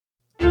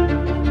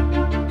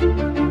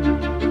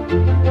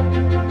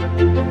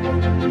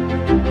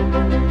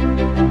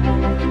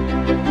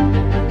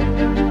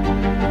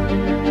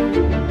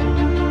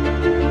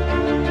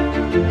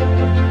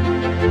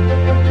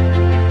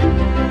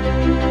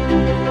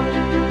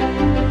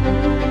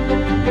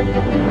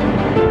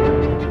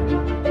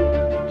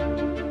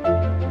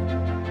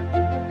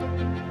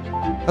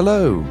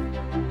Hello,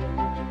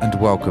 and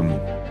welcome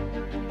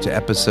to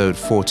episode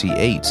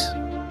 48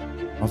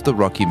 of the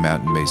Rocky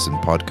Mountain Mason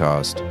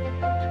podcast.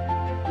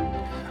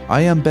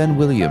 I am Ben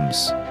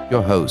Williams,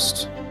 your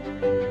host.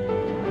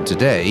 And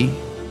today,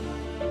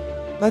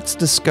 let's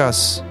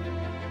discuss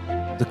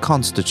the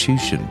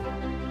Constitution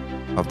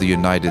of the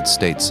United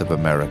States of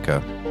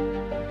America.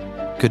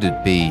 Could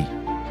it be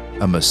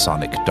a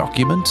Masonic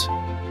document?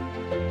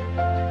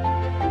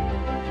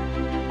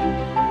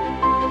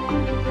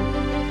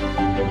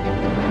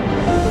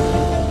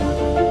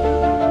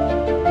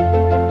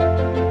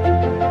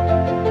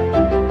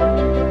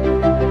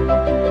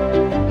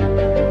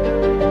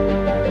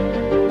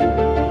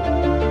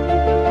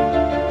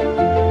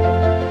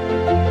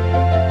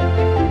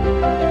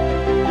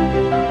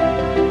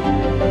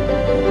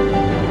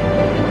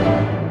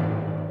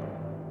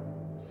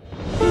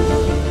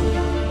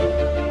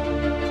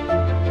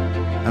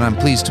 And I'm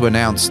pleased to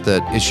announce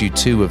that issue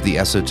 2 of the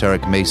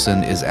Esoteric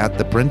Mason is at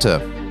the printer.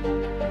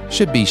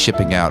 Should be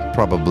shipping out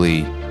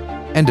probably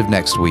end of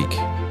next week.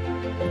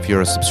 If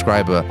you're a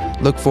subscriber,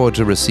 look forward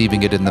to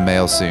receiving it in the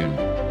mail soon.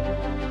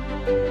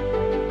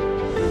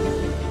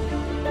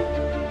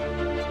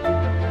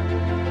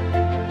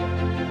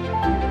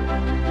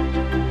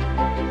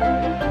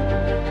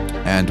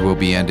 And we'll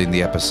be ending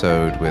the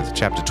episode with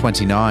chapter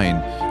 29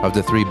 of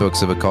the 3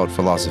 books of occult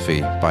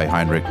philosophy by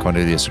Heinrich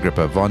Cornelius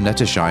Agrippa von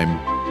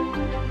Nettesheim.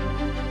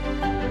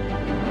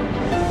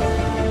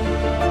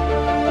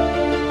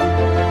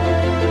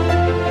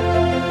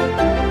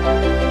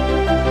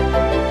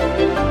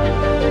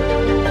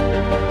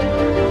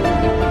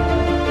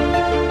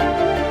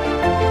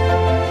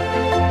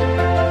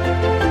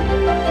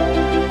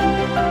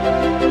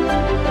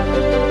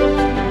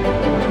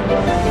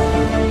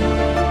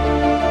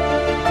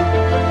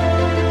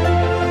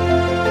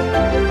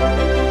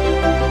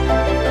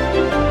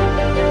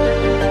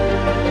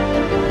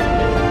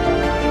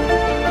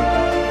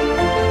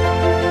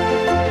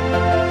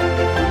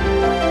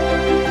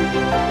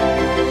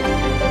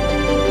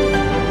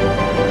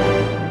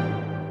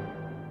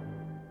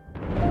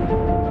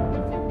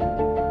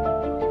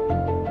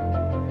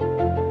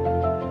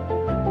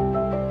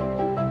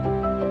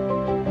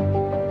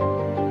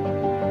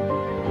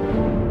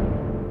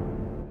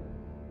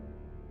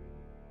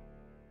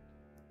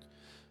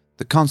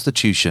 The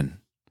Constitution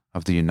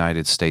of the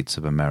United States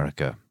of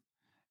America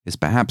is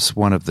perhaps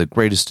one of the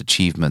greatest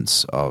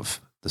achievements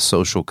of the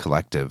social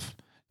collective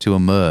to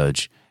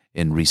emerge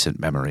in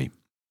recent memory.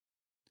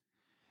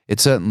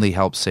 It certainly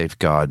helps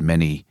safeguard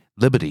many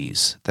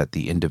liberties that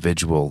the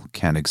individual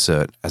can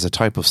exert as a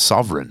type of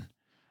sovereign,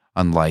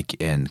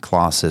 unlike in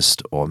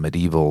classist or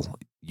medieval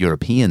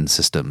European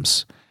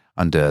systems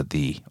under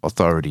the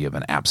authority of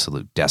an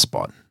absolute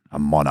despot, a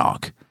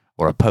monarch,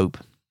 or a pope.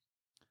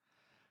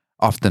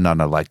 Often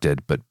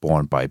unelected but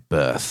born by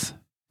birth.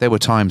 There were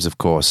times, of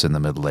course, in the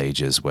Middle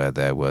Ages where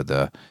there were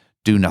the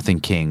do-nothing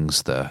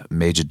kings, the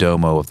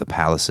majordomo of the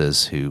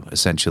palaces, who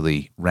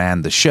essentially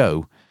ran the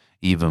show,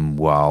 even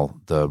while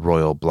the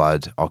royal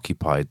blood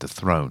occupied the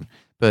throne.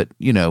 But,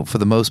 for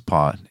the most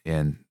part,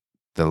 in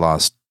the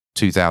last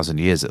 2,000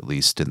 years at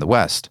least in the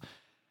West,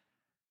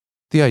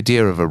 the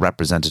idea of a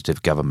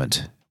representative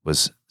government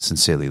was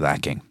sincerely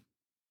lacking.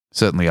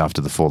 Certainly after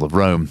the fall of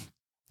Rome,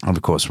 and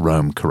of course,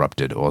 Rome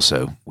corrupted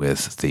also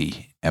with the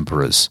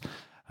emperors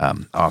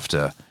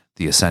after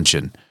the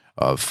ascension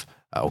of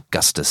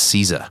Augustus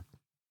Caesar.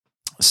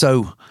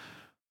 So,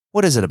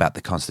 what is it about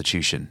the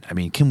Constitution? I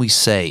mean, can we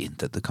say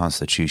that the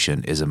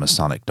Constitution is a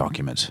Masonic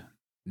document?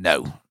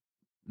 No,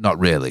 not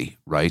really,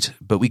 right?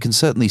 But we can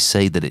certainly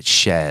say that it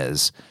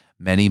shares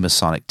many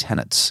Masonic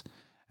tenets,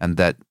 and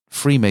that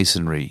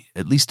Freemasonry,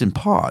 at least in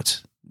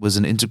part, was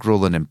an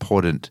integral and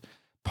important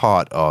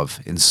part of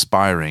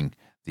inspiring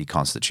the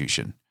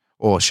Constitution.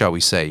 Or shall we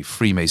say,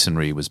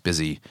 Freemasonry was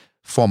busy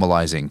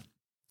formalizing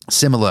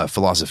similar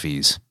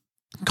philosophies,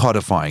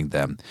 codifying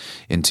them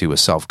into a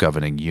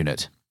self-governing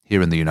unit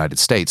here in the United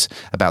States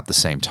about the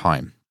same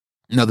time.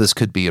 Now, this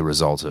could be a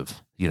result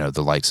of,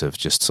 the likes of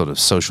just sort of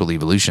social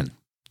evolution.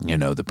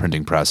 The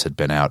printing press had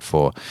been out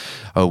for,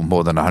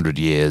 more than 100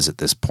 years at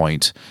this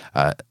point.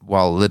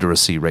 While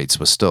literacy rates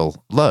were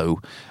still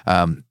low,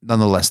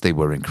 nonetheless, they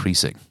were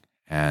increasing.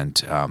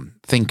 And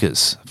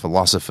thinkers,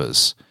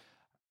 philosophers,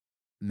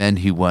 men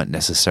who weren't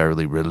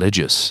necessarily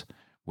religious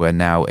were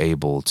now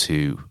able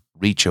to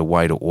reach a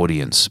wider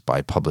audience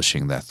by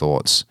publishing their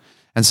thoughts.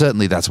 And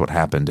certainly that's what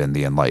happened in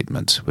the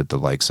Enlightenment with the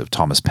likes of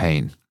Thomas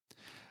Paine,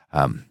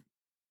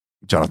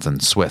 Jonathan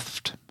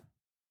Swift,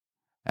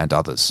 and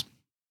others.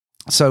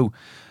 So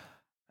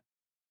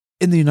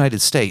in the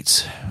United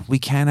States, we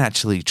can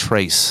actually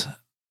trace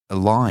a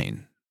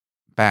line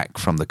back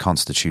from the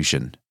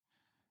Constitution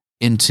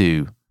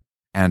into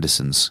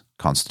Anderson's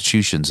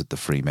constitutions at the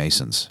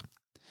Freemasons.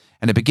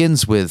 And it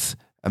begins with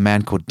a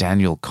man called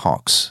Daniel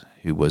Cox,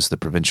 who was the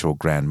provincial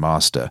Grand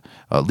Master,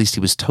 or at least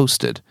he was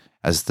toasted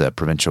as the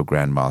provincial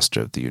Grand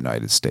Master of the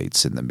United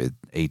States in the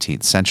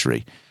mid-18th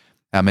century.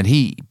 And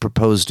he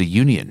proposed a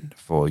union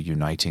for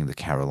uniting the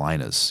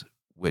Carolinas,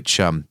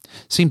 which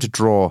seemed to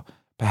draw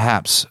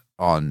perhaps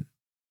on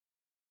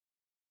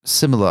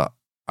similar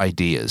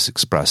ideas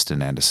expressed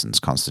in Anderson's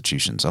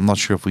constitutions. I'm not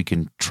sure if we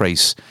can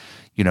trace,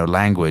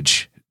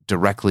 language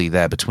directly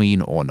there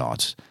between or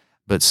not,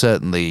 but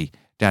certainly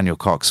Daniel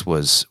Cox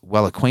was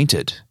well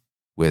acquainted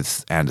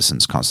with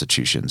Anderson's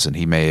constitutions, and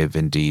he may have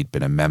indeed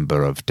been a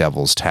member of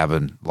Devil's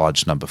Tavern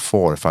Lodge Number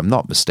 4, if I'm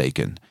not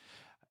mistaken,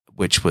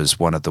 which was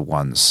one of the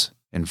ones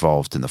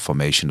involved in the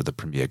formation of the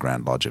Premier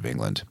Grand Lodge of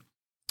England.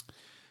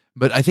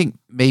 But I think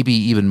maybe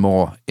even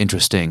more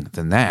interesting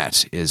than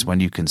that is when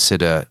you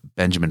consider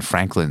Benjamin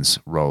Franklin's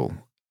role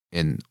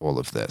in all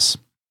of this.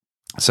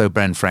 So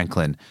Ben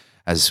Franklin,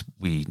 as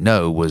we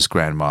know, was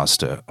Grand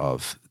Master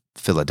of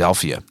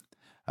Philadelphia,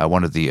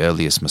 one of the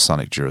earliest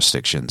Masonic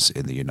jurisdictions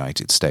in the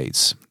United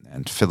States.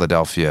 And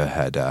Philadelphia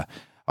had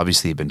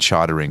obviously been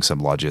chartering some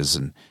lodges,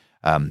 and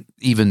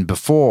even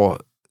before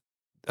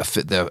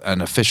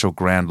an official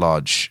Grand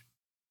Lodge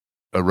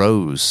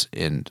arose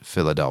in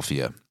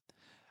Philadelphia,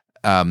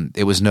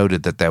 it was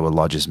noted that there were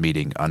lodges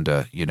meeting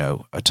under,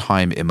 a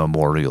time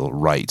immemorial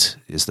rite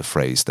is the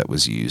phrase that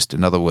was used.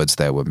 In other words,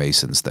 there were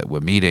Masons that were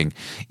meeting,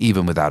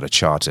 even without a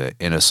charter,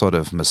 in a sort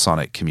of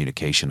Masonic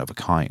communication of a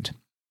kind.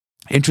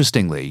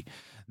 Interestingly,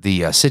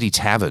 the City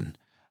Tavern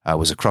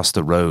was across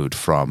the road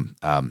from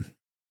the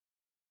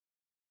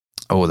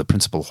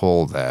Principal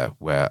Hall there,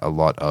 where a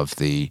lot of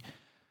the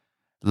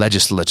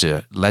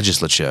legislature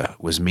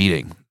was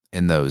meeting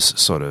in those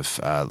sort of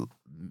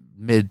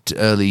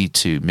early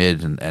to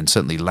mid and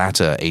certainly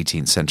latter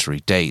 18th century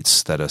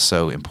dates that are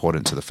so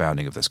important to the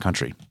founding of this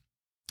country.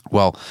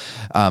 Well,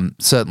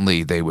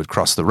 certainly they would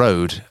cross the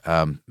road,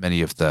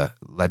 many of the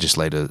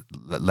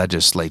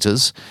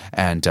legislators,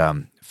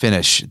 and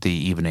finish the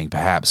evening,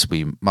 perhaps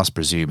we must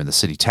presume, in the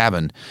City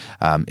Tavern,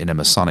 in a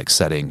Masonic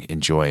setting,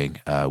 enjoying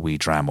a wee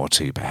dram or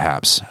two,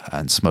 perhaps,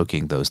 and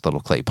smoking those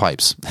little clay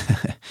pipes.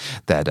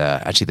 That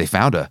actually they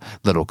found a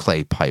little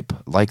clay pipe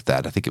like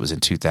that. I think it was in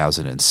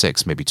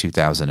 2006, maybe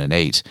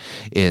 2008,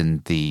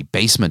 in the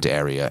basement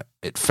area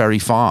at Ferry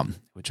Farm,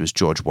 which was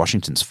George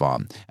Washington's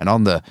farm. And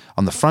on the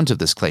front of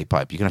this clay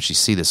pipe, you can actually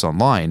see this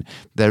online,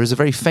 there is a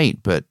very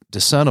faint but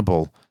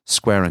discernible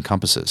square and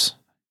compasses.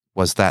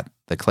 Was that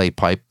the clay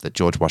pipe that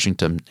George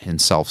Washington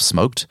himself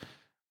smoked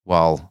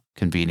while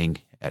convening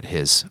at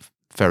his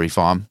Ferry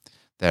Farm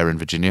there in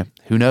Virginia?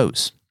 Who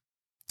knows?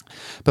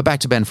 But back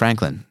to Ben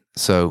Franklin.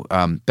 So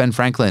Ben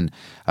Franklin,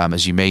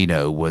 as you may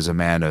know, was a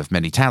man of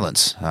many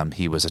talents.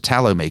 He was a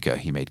tallow maker.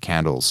 He made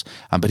candles,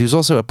 but he was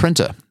also a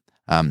printer.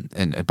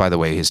 And by the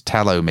way, his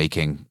tallow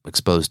making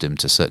exposed him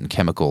to certain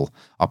chemical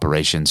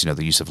operations,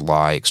 the use of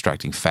lye,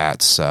 extracting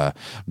fats,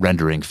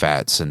 rendering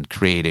fats, and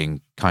creating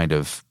kind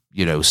of,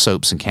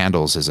 soaps and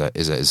candles is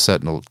a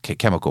certain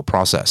chemical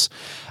process.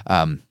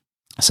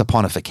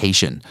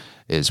 Saponification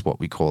is what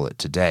we call it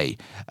today.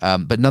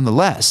 But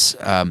nonetheless,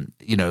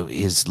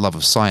 his love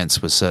of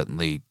science was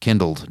certainly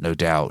kindled, no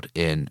doubt,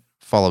 in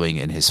following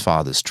in his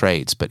father's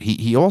trades. But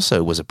he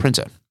also was a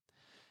printer.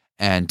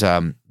 And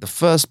the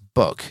first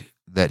book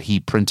that he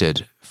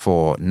printed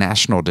for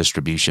national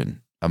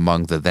distribution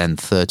among the then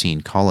 13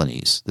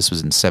 colonies, this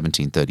was in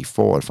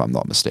 1734, if I'm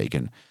not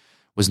mistaken,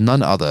 was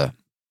none other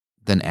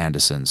than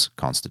Anderson's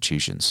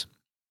Constitutions.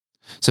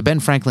 So Ben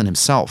Franklin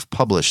himself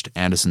published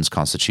Anderson's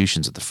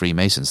Constitutions of the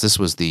Freemasons. This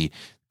was the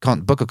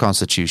Book of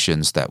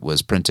Constitutions that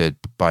was printed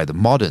by the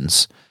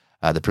Moderns,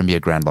 the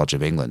Premier Grand Lodge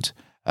of England,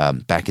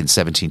 back in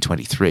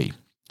 1723,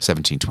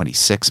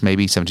 1726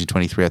 maybe,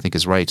 1723 I think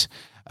is right.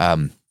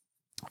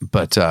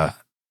 But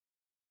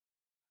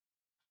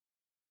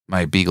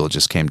my beagle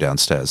just came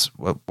downstairs.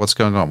 What's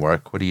going on,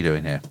 Warwick? What are you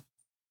doing here?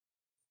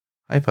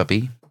 Hi,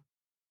 puppy.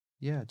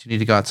 Yeah, do you need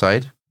to go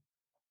outside?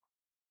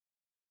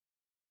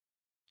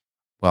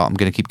 Well, I'm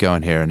going to keep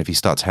going here, and if he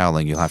starts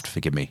howling, you'll have to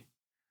forgive me.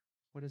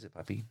 What is it,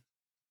 puppy?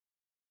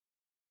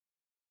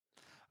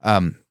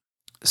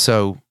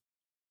 So,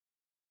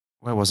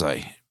 where was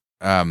I?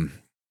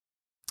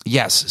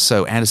 Yes,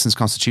 so Anderson's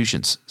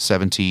Constitutions,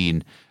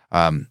 23,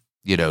 I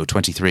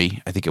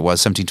think it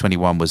was.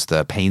 1721 was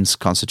the Payne's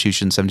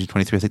Constitution,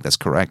 1723, I think that's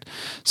correct.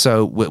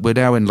 So we're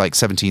now in like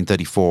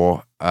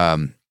 1734,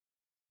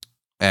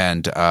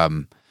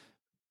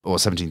 or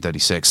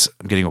 1736.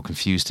 I'm getting all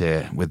confused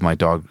here with my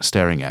dog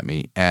staring at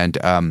me. And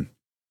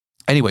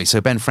anyway, so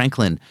Ben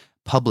Franklin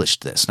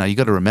published this. Now, you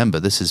got to remember,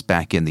 this is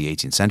back in the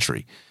 18th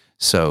century.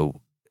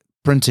 So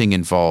printing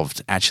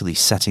involved actually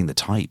setting the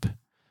type,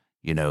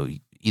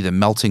 either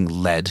melting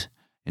lead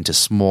into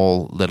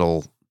small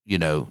little,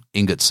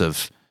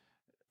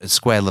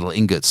 square little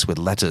ingots with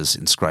letters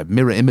inscribed,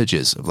 mirror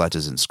images of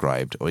letters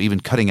inscribed, or even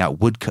cutting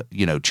out wood,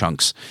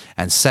 chunks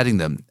and setting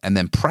them and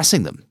then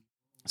pressing them.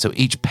 So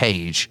each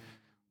page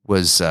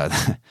was,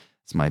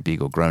 it's my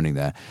beagle groaning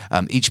there.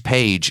 Each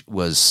page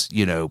was,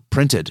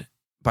 printed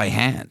by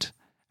hand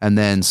and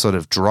then sort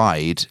of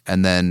dried,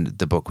 and then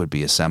the book would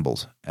be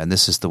assembled. And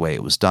this is the way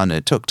it was done.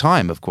 It took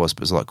time, of course, but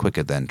it was a lot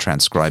quicker than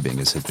transcribing,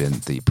 as had been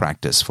the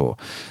practice for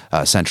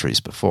centuries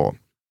before.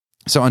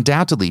 So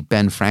undoubtedly,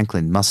 Ben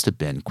Franklin must have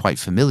been quite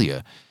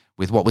familiar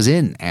with what was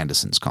in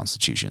Anderson's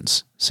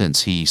constitutions,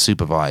 since he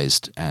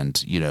supervised and,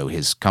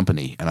 his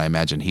company, and I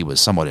imagine he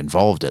was somewhat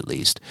involved at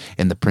least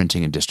in the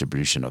printing and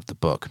distribution of the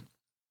book.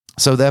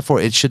 So therefore,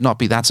 it should not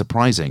be that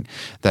surprising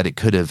that it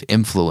could have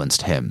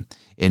influenced him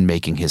in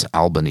making his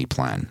Albany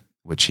Plan,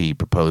 which he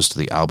proposed to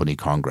the Albany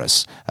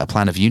Congress, a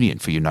plan of union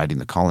for uniting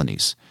the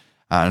colonies.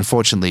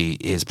 Unfortunately,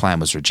 his plan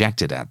was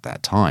rejected at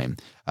that time,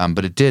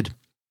 but it did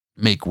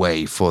make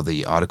way for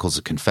the Articles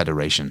of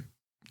Confederation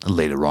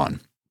later on.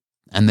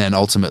 And then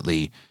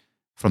ultimately,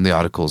 from the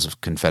Articles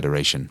of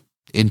Confederation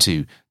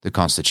into the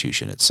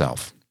Constitution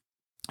itself.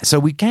 So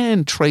we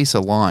can trace a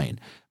line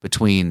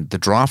between the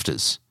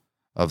drafters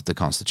of the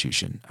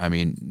Constitution. I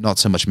mean, not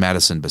so much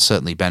Madison, but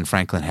certainly Ben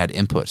Franklin had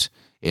input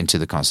into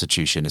the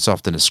Constitution. It's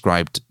often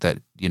ascribed that,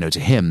 to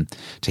him,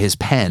 to his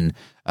pen,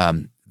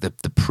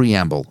 the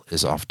preamble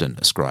is often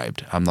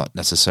ascribed. I'm not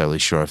necessarily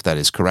sure if that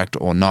is correct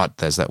or not.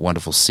 There's that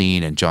wonderful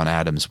scene in John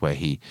Adams where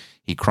he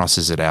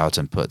crosses it out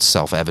and puts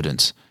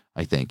self-evident.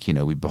 I think,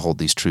 we behold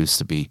these truths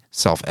to be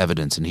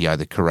self-evident, and he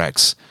either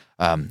corrects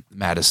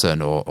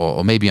Madison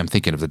or maybe I'm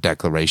thinking of the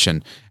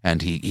Declaration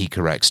and he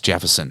corrects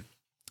Jefferson.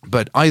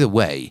 But either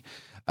way,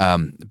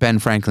 Ben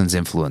Franklin's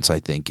influence, I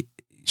think,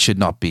 should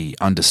not be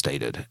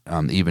understated,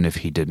 even if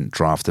he didn't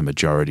draft the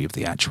majority of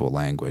the actual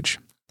language.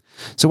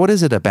 So what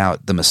is it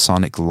about the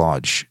Masonic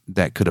Lodge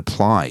that could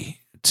apply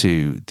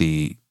to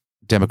the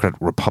Democratic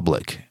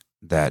Republic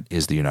that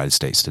is the United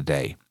States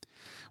today?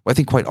 Well, I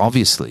think quite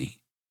obviously,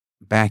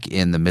 back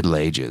in the Middle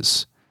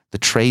Ages, the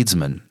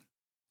tradesmen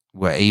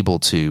were able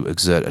to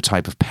exert a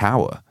type of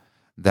power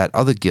that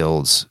other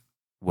guilds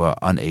were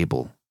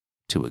unable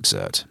to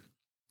exert.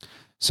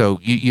 So,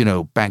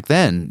 back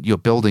then, you're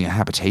building a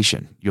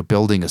habitation, you're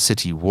building a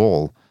city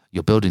wall,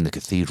 you're building the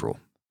cathedral.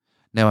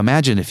 Now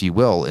imagine, if you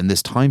will, in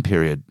this time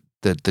period,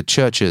 that the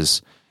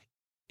churches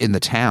in the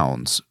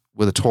towns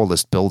were the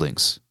tallest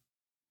buildings.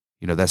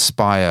 Their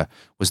spire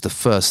was the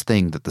first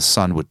thing that the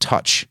sun would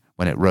touch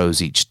when it rose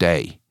each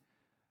day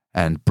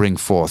and bring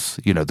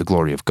forth, the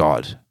glory of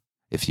God,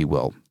 if you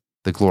will,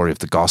 the glory of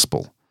the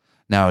gospel.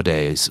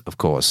 Nowadays, of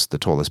course, the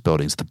tallest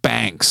buildings, the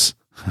banks.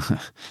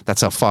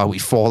 That's how far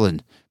we've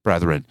fallen,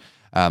 brethren.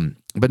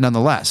 But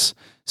nonetheless,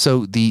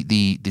 so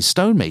the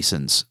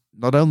stonemasons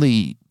not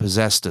only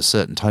possessed a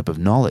certain type of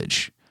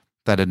knowledge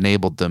that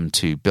enabled them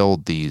to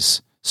build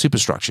these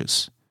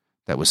superstructures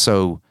that were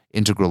so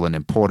integral and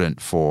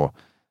important for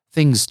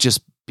things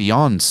just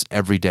beyond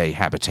everyday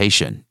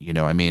habitation.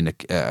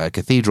 A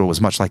cathedral was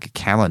much like a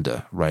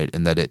calendar, right,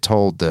 in that it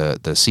told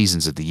the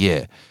seasons of the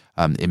year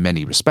in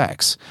many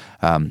respects,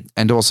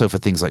 and also for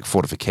things like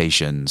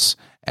fortifications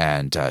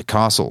and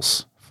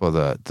castles for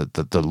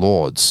the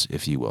lords,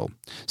 if you will.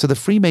 So the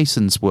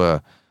Freemasons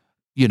were,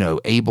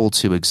 able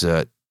to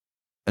exert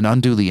an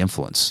unduly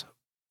influence.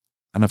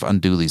 I don't know if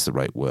unduly is the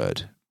right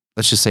word.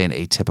 Let's just say an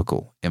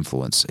atypical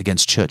influence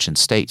against church and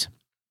state,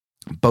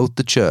 both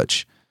the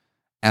church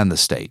and the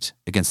state,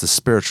 against the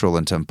spiritual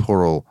and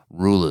temporal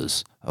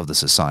rulers of the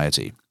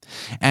society.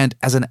 And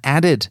as an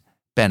added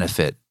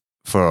benefit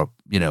for,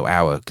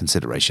 our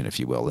consideration, if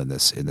you will, in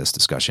this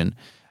discussion,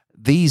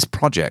 these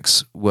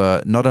projects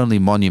were not only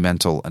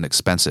monumental and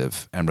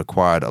expensive and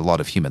required a lot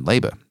of human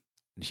labor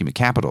and human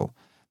capital,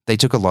 they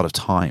took a lot of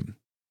time.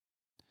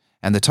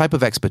 And the type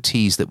of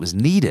expertise that was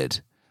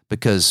needed,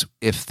 because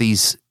if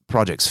these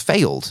projects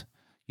failed,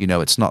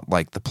 it's not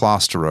like the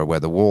plasterer where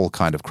the wall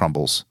kind of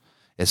crumbles.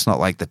 It's not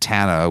like the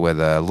tanner where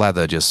the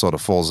leather just sort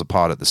of falls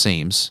apart at the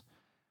seams.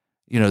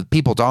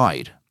 People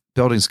died.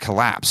 Buildings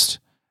collapsed.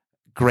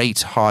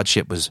 Great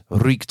hardship was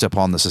wreaked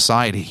upon the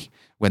society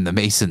when the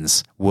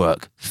Masons'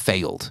 work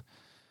failed.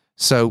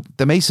 So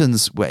the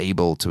Masons were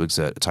able to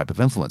exert a type of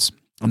influence.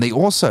 And they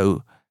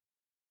also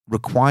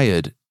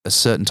required a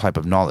certain type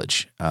of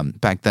knowledge.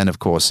 Back then, of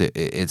course,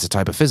 it's a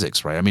type of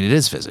physics, right? I mean, it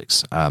is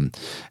physics and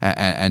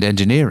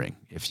engineering,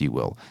 if you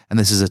will. And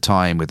this is a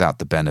time without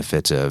the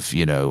benefit of,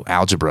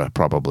 algebra,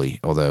 probably,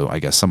 although I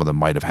guess some of them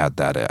might have had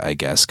that, I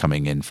guess,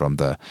 coming in from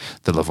the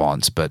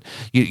Levant. But,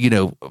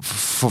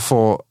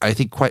 for I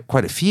think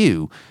quite a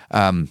few,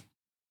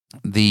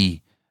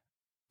 the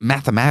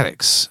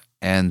mathematics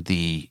and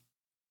the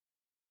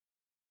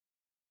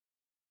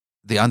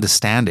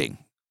understanding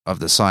of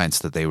the science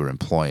that they were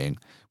employing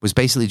was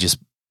basically just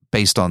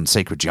based on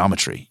sacred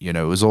geometry. It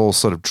was all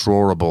sort of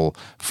drawable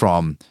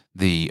from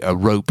a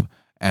rope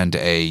and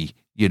a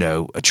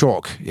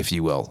chalk, if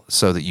you will,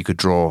 so that you could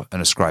draw and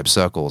ascribe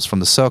circles. From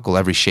the circle,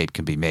 every shape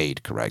can be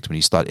made, correct? When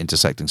you start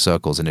intersecting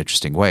circles in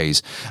interesting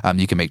ways,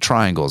 you can make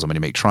triangles. And when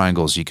you make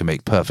triangles, you can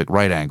make perfect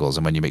right angles.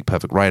 And when you make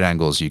perfect right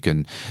angles, you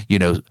can,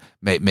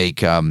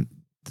 make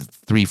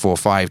 3, 4,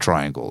 5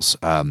 triangles,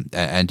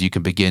 and you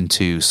can begin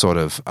to sort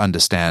of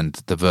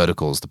understand the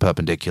verticals, the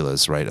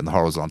perpendiculars, right, and the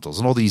horizontals,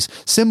 and all these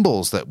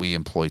symbols that we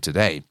employ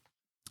today.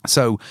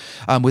 So,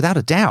 without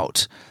a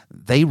doubt,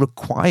 they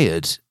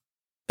required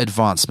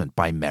advancement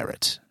by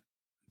merit.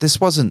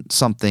 This wasn't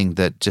something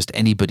that just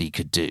anybody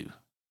could do,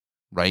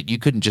 right? You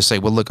couldn't just say,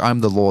 well, look, I'm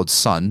the Lord's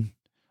son.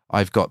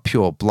 I've got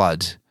pure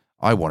blood.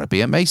 I want to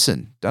be a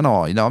mason, don't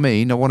I? You know what I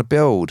mean? I want to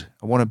build.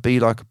 I want to be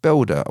like a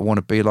builder. I want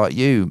to be like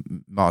you,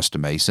 Master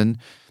Mason.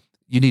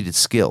 You needed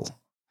skill,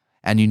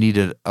 and you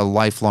needed a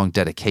lifelong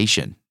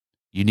dedication.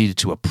 You needed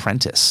to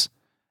apprentice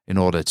in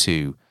order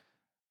to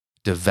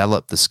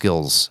develop the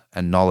skills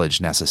and knowledge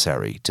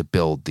necessary to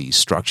build these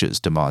structures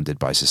demanded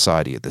by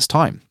society at this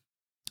time.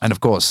 And of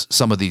course,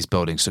 some of these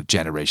buildings took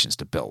generations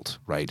to build,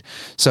 right?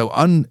 So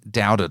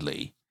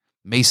undoubtedly,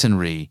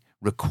 masonry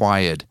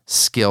required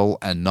skill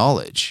and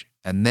knowledge,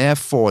 and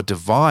therefore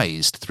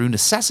devised through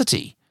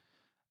necessity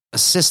a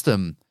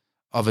system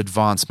of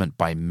advancement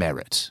by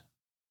merit.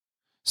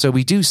 So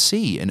we do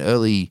see in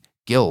early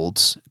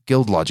guilds,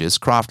 guild lodges,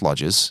 craft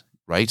lodges,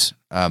 right?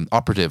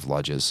 Operative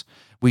lodges,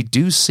 we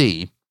do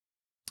see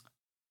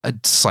a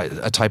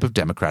type of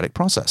democratic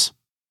process,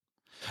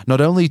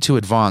 not only to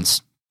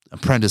advance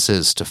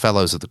apprentices to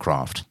fellows of the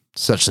craft,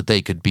 such that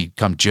they could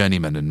become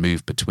journeymen and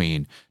move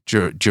between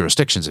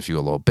jurisdictions, if you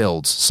will, or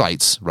build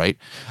sites, right?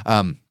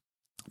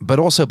 But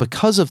also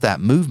because of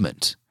that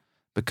movement,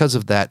 because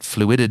of that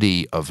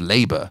fluidity of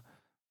labor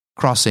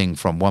crossing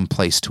from one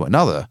place to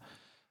another,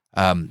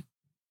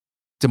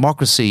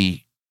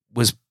 democracy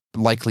was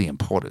likely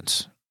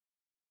important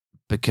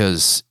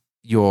because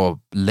your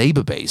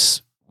labor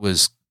base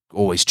was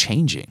always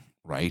changing,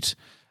 right?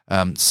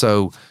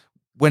 So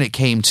when it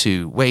came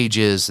to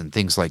wages and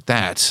things like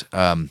that,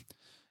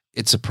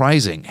 it's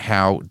surprising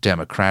how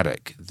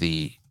democratic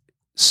the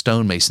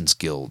stonemasons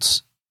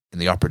guilds in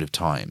the operative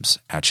times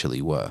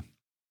actually were.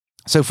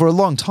 So for a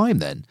long time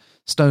then,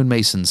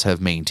 stonemasons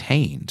have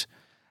maintained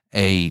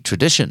a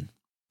tradition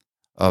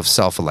of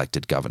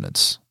self-elected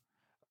governance,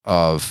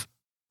 of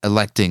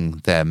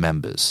electing their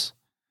members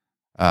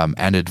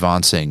and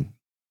advancing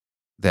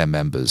their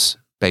members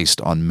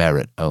based on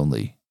merit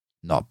only,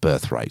 not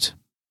birthright.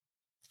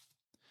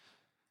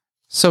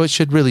 So it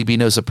should really be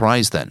no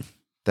surprise then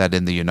that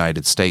in the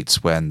United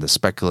States, when the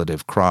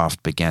speculative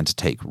craft began to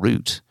take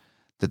root,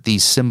 that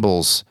these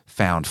symbols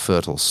found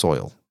fertile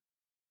soil.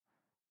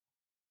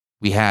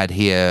 We had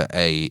here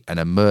an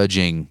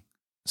emerging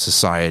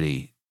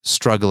society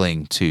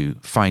struggling to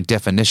find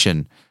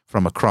definition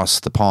from across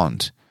the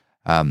pond,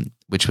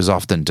 which was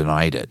often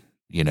denied it.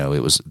 You know,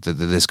 it was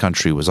this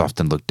country was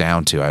often looked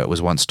down to. I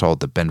was once told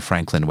that Ben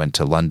Franklin went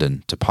to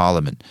London, to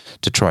Parliament,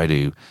 to try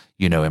to,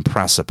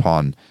 impress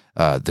upon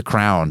the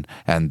Crown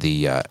and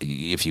the,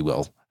 if you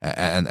will,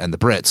 and the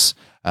Brits,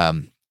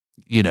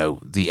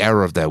 the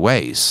error of their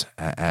ways,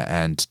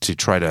 and to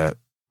try to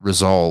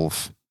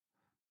resolve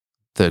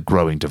the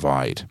growing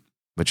divide,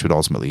 which would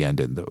ultimately end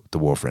in the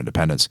War for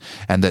Independence.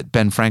 And that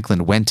Ben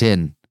Franklin went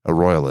in a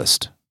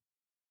royalist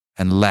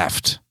and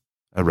left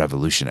a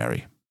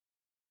revolutionary,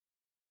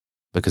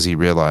 because he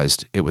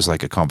realized it was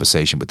like a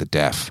conversation with the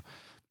deaf.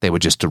 They were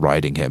just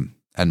deriding him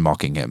and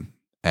mocking him.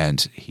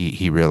 And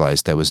he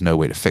realized there was no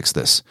way to fix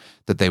this,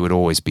 that they would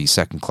always be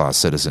second-class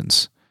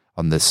citizens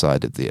on this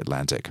side of the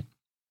Atlantic.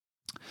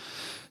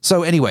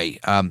 So anyway,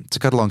 to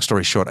cut a long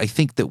story short, I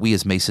think that we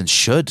as Masons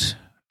should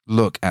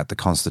look at the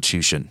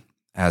Constitution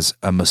as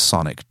a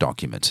Masonic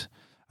document.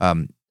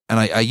 And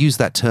I use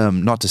that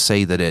term not to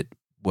say that it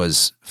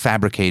was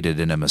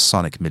fabricated in a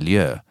Masonic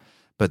milieu,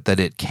 but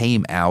that it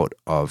came out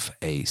of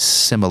a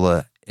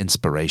similar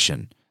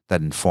inspiration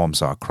that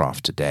informs our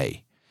craft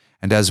today.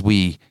 And as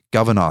we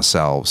govern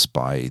ourselves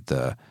by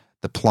the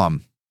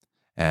plumb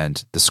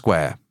and the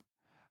square,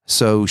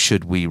 so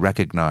should we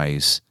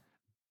recognize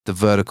the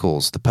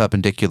verticals, the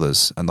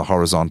perpendiculars, and the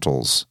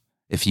horizontals,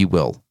 if you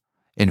will,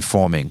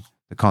 informing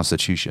the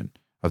Constitution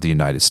of the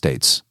United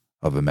States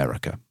of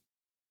America.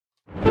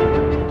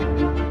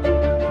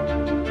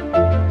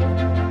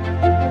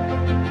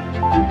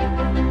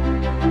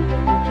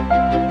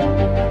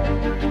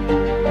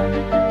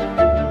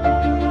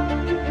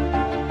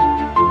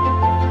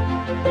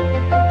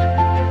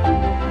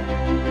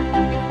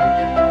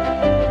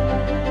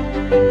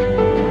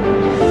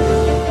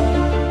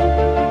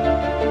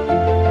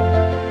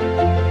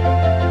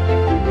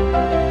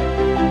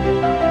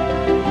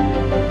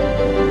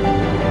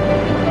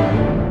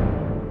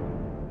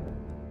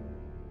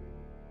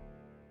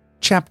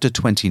 Chapter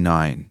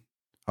 29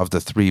 of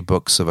the 3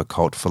 books of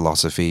occult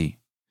philosophy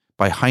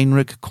by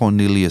Heinrich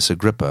Cornelius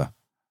Agrippa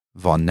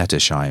von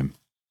Nettesheim.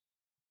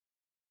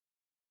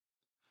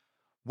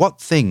 What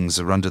things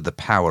are under the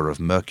power of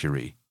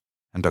Mercury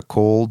and are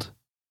called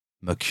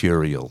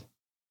mercurial?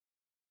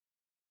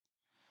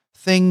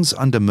 Things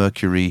under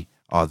Mercury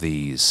are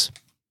these.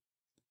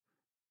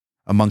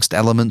 Amongst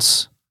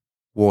elements,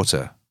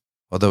 water,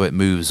 although it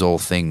moves all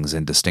things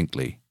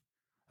indistinctly.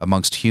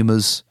 Amongst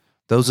humours,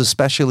 those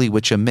especially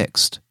which are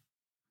mixed,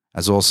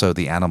 as also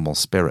the animal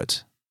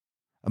spirit.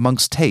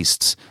 Amongst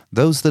tastes,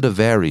 those that are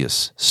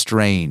various,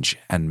 strange,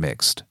 and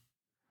mixed.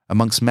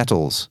 Amongst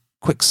metals,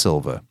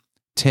 quicksilver,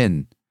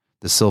 tin,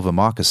 the silver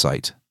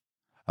marcasite.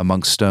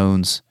 Amongst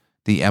stones,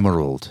 the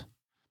emerald,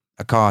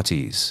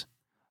 achates,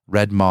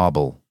 red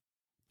marble,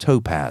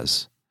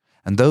 topaz,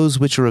 and those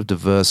which are of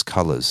diverse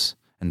colours,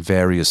 and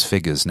various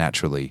figures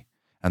naturally,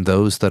 and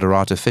those that are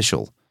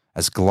artificial,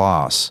 as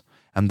glass,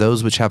 and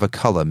those which have a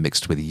colour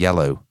mixed with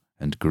yellow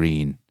and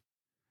green.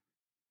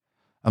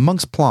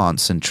 Amongst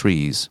plants and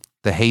trees,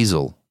 the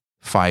hazel,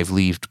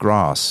 five-leaved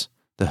grass,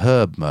 the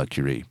herb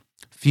mercury,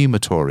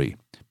 fumitory,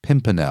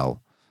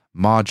 pimpernel,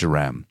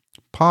 marjoram,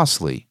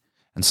 parsley,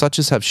 and such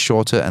as have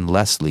shorter and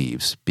less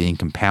leaves, being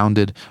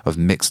compounded of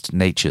mixed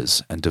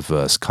natures and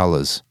diverse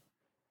colours.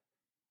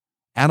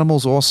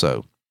 Animals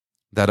also,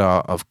 that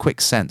are of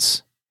quick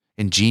sense,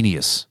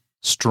 ingenious,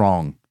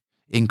 strong,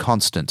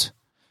 inconstant,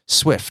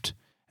 swift,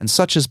 and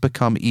such as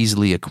become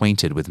easily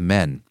acquainted with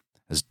men,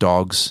 as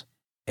dogs,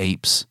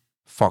 apes,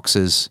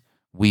 foxes,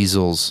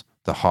 weasels,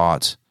 the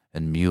hart,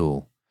 and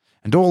mule,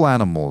 and all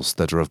animals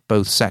that are of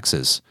both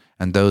sexes,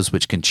 and those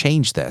which can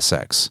change their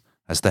sex,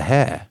 as the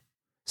hare,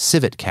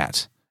 civet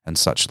cat, and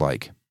such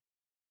like.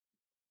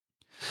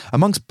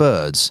 Amongst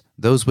birds,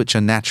 those which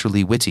are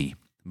naturally witty,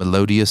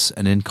 melodious,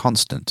 and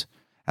inconstant,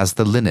 as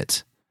the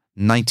linnet,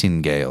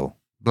 nightingale,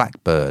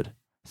 blackbird,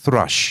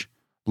 thrush,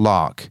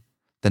 lark,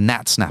 the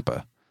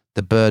gnat-snapper,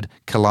 the bird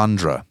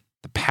calandra,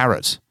 the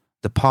parrot,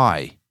 the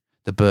pie,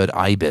 the bird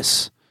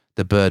ibis,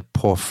 the bird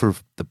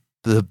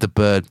the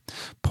bird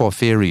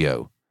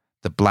porphyrio,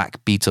 the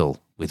black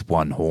beetle with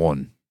one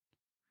horn.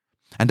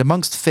 And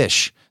amongst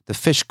fish, the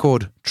fish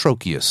called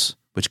trocheus,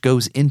 which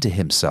goes into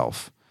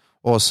himself,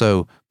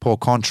 also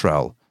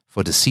porcontrel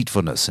for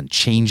deceitfulness and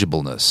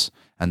changeableness,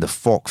 and the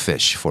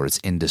forkfish for its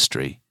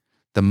industry,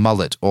 the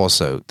mullet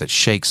also that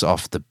shakes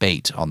off the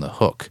bait on the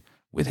hook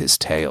with his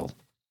tail.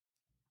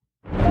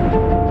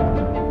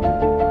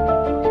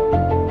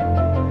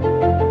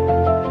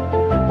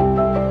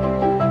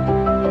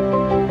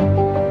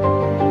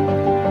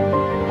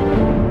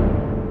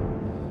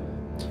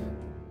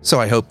 So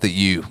I hope that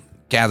you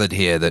gathered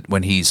here that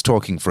when he's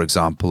talking, for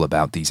example,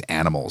 about these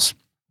animals,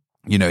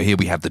 here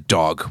we have the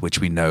dog, which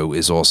we know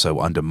is also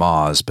under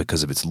Mars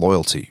because of its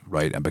loyalty,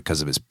 right? And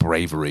because of its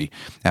bravery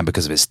and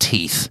because of its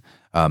teeth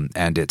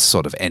and its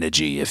sort of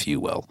energy, if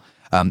you will.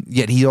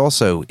 Yet he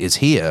also is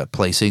here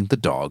placing the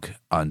dog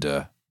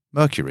under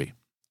Mercury.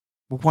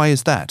 Well, why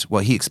is that?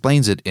 Well, he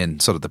explains it in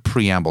sort of the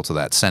preamble to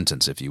that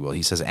sentence, if you will.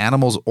 He says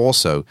animals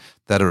also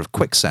that are of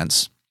quick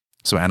sense,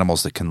 so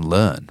animals that can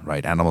learn,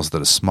 right? Animals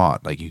that are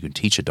smart, like you can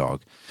teach a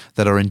dog,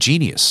 that are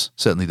ingenious.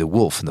 Certainly the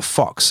wolf and the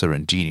fox are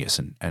ingenious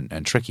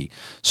and tricky.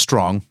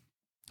 Strong,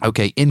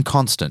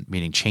 inconstant,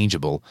 meaning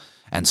changeable,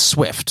 and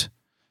swift,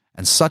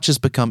 and such as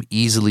become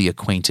easily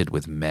acquainted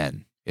with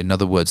men. In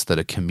other words, that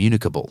are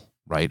communicable,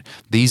 right?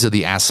 These are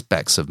the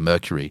aspects of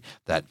Mercury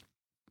that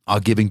are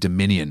giving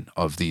dominion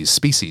of these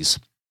species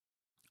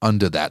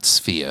under that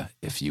sphere,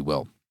 if you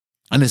will.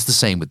 And it's the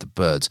same with the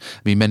birds.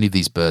 I mean, many of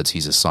these birds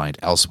he's assigned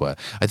elsewhere.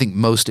 I think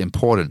most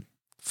important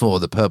for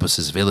the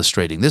purposes of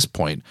illustrating this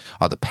point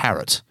are the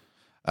parrot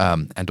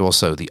and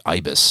also the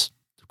ibis.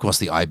 Of course,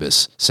 the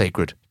ibis,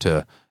 sacred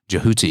to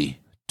Jehuti,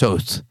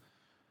 Thoth,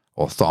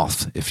 or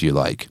Thoth, if you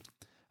like.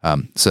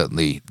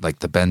 Certainly like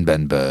the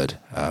Ben bird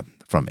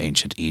from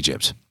ancient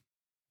Egypt.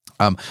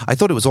 I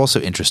thought it was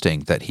also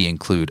interesting that he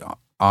include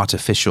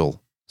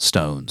artificial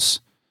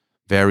stones,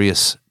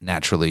 various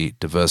naturally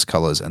diverse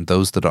colors, and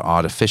those that are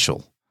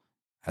artificial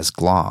as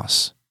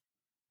glass.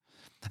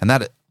 And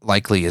that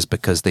likely is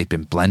because they've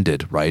been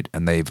blended, right?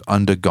 And they've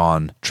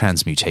undergone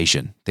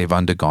transmutation. They've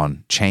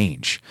undergone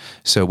change.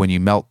 So when you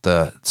melt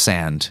the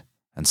sand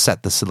and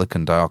set the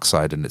silicon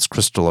dioxide in its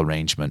crystal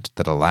arrangement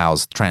that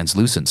allows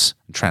translucence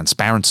and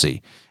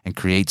transparency and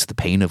creates the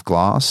pane of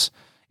glass,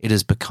 it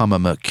has become a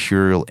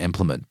mercurial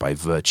implement by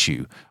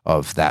virtue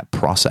of that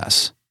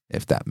process,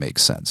 if that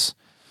makes sense.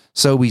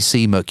 So we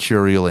see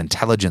mercurial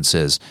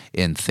intelligences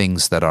in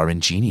things that are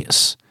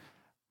ingenious,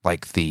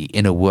 like the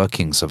inner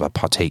workings of a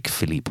Patek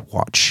Philippe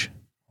watch,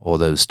 or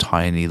those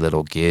tiny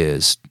little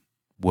gears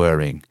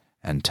whirring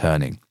and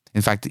turning.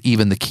 In fact,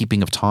 even the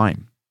keeping of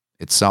time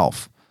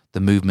itself, the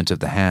movement of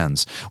the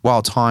hands.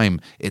 While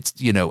time, it's,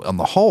 on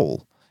the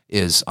whole,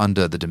 is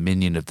under the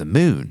dominion of the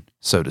moon,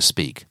 so to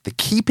speak. The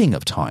keeping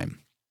of time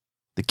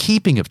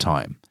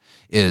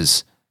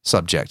is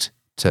subject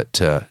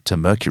to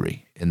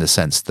Mercury, in the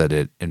sense that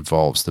it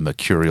involves the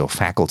mercurial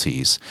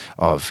faculties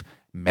of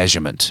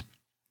measurement.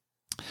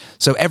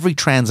 So every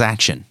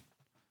transaction,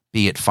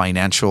 be it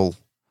financial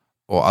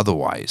or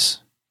otherwise,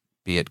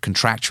 be it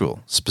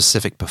contractual,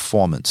 specific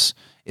performance,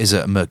 is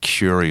a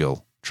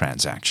mercurial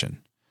transaction.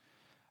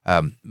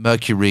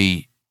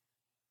 Mercury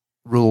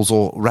rules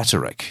all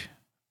rhetoric.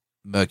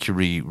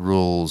 Mercury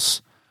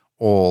rules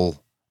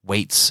all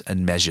weights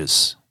and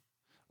measures.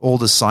 All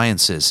the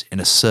sciences, in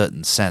a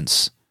certain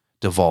sense,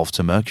 devolve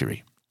to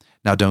Mercury.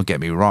 Now, don't get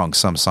me wrong,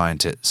 some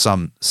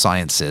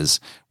sciences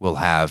will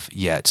have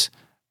yet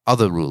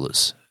other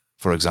rulers.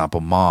 For example,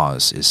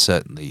 Mars is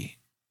certainly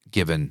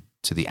given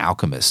to the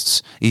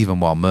alchemists, even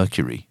while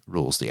Mercury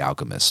rules the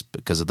alchemists,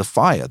 because of the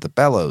fire, the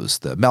bellows,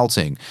 the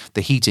melting,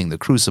 the heating, the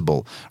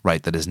crucible,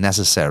 right, that is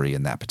necessary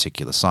in that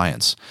particular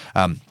science.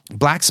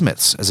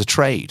 Blacksmiths as a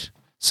trade,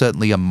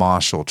 certainly a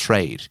martial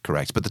trade,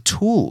 correct? But the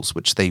tools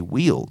which they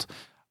wield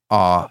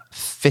are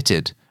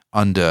fitted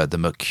under the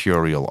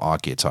mercurial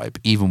archetype,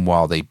 even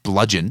while they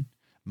bludgeon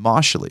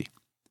martially.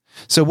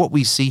 So what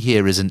we see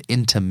here is an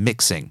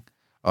intermixing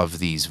of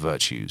these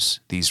virtues,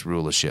 these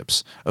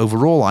rulerships,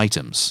 over all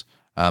items,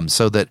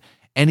 so that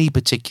any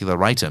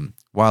particular item,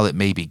 while it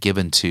may be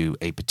given to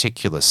a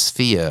particular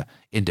sphere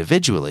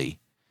individually,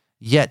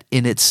 yet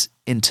in its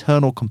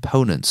internal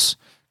components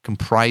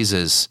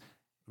comprises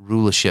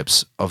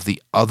rulerships of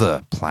the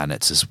other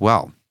planets as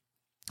well.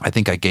 I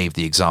think I gave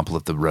the example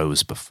of the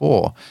rose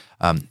before,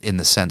 in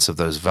the sense of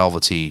those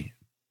velvety,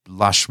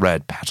 lush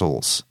red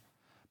petals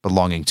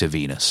belonging to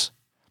Venus,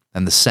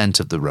 and the scent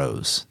of the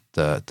rose,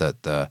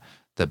 the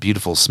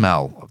beautiful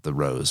smell of the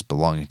rose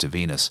belonging to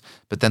Venus.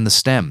 But then the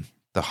stem,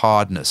 the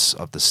hardness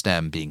of the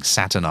stem being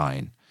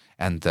saturnine,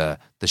 and the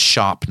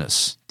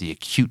sharpness, the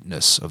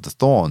acuteness of the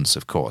thorns,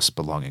 of course,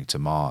 belonging to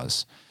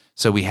Mars.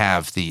 So we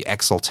have the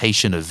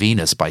exaltation of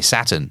Venus by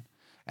Saturn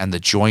and the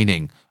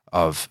joining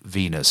of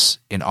Venus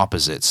in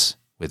opposites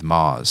with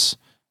Mars,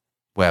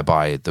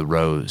 whereby the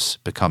rose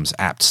becomes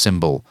apt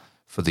symbol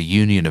for the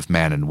union of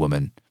man and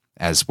woman,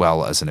 as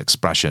well as an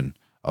expression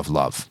of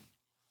love.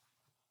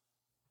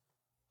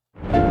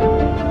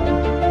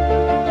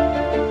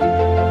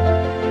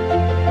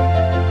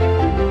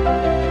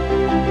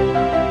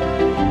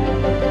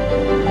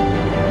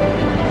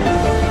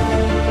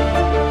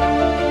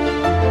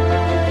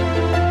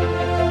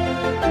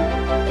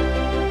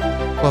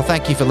 Well,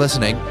 thank you for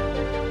listening.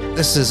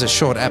 This is a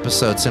short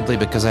episode simply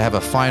because I have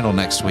a final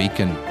next week,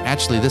 and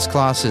actually this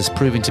class is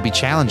proving to be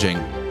challenging.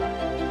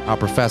 Our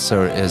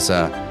professor is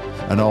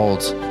an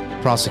old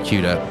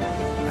prosecutor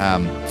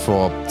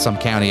for some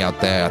county out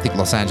there, I think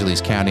Los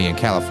Angeles County in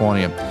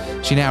California.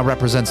 She now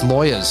represents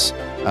lawyers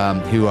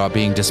who are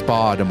being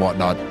disbarred and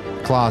whatnot.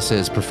 Class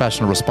is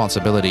professional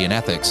responsibility and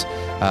ethics.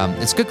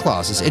 It's a good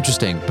class, it's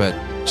interesting, but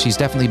she's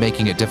definitely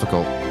making it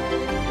difficult.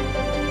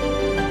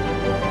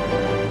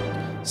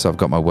 So I've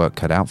got my work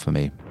cut out for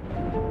me.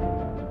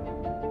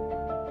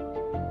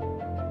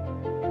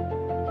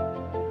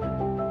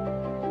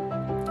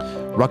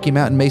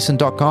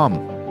 RockyMountainMason.com,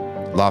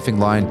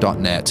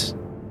 LaughingLion.net,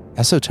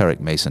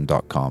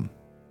 EsotericMason.com.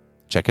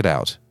 Check it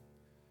out.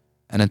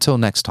 And until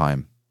next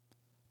time,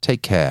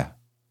 take care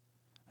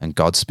and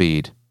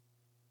Godspeed.